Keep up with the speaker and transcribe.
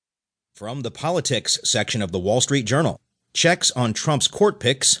From the politics section of the Wall Street Journal, checks on Trump's court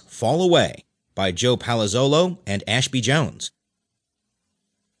picks fall away by Joe Palazzolo and Ashby Jones.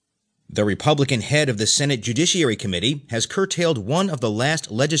 The Republican head of the Senate Judiciary Committee has curtailed one of the last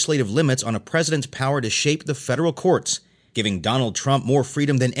legislative limits on a president's power to shape the federal courts, giving Donald Trump more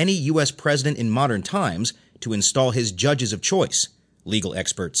freedom than any U.S. president in modern times to install his judges of choice, legal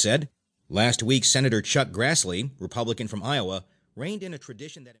experts said. Last week, Senator Chuck Grassley, Republican from Iowa, reined in a tradition that